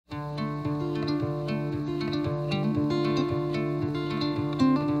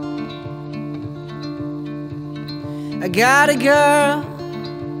I got a girl,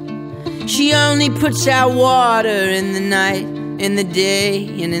 she only puts out water in the night, in the day,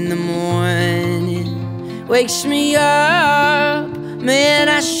 and in the morning. Wakes me up, man,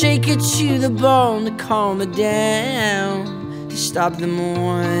 I shake it to the bone to calm her down, to stop the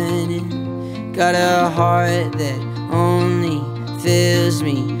mourning. Got a heart that only fills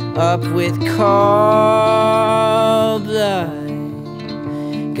me up with cold blood.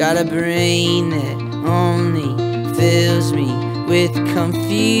 Got a brain that only fills me with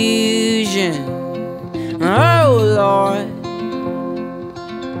confusion. Oh Lord,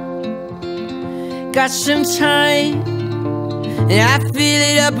 got some time, and I fill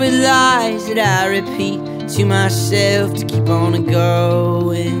it up with lies that I repeat to myself to keep on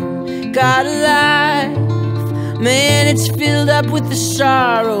going. Got a life, man, it's filled up with the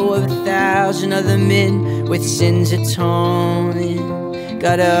sorrow of 1,000 other men with sins atoning.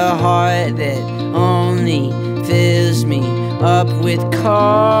 Got a heart that only fills me up with cold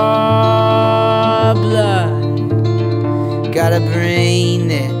blood. Got a brain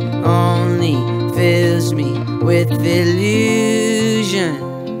that only fills me with illusions.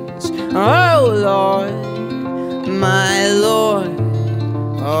 Oh Lord, my Lord,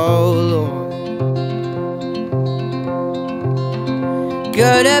 oh Lord.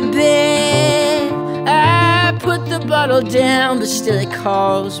 Go to bed, I put the bottle down, but still it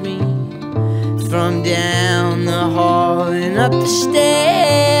calls me from down the hall and up the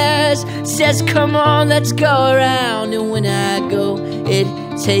stairs. Says come on, let's go around, and when I go it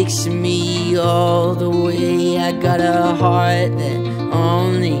takes me all the way. I got a heart that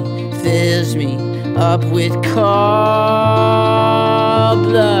only fills me up with cold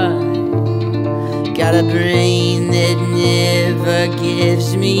blood. Got a brain that never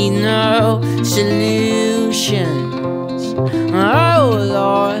gives me no solutions. Oh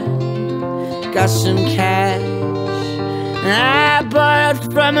Lord, got some cash I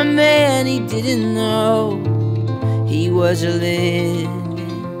borrowed from a man he didn't know. He was a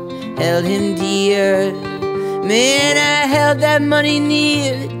living, held him dear. Man, I held that money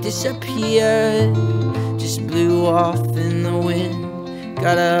near, it disappeared, just blew off in the wind.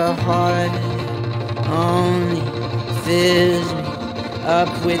 Got a heart that only fills me up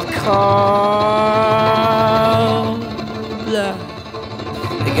with cold blood.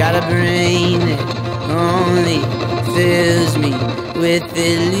 I got a brain that only fills me with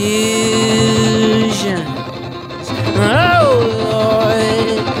illusions. Oh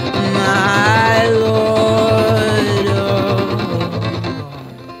Lord, my Lord, oh Lord.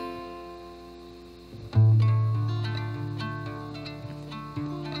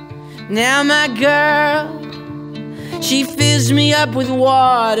 Now my girl, she fills me up with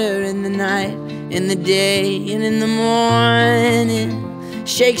water in the night, in the day, and in the morning.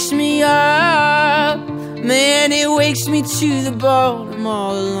 Shakes me up, man, it wakes me to the bone. I'm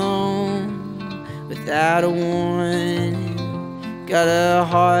all alone, without a warning. Got a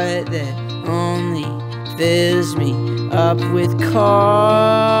heart that only fills me up with cold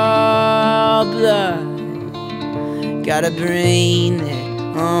blood. Got a brain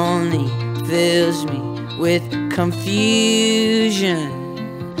that only fills me with confusion.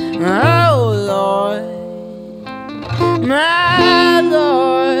 Oh Lord, my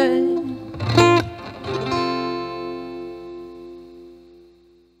Lord.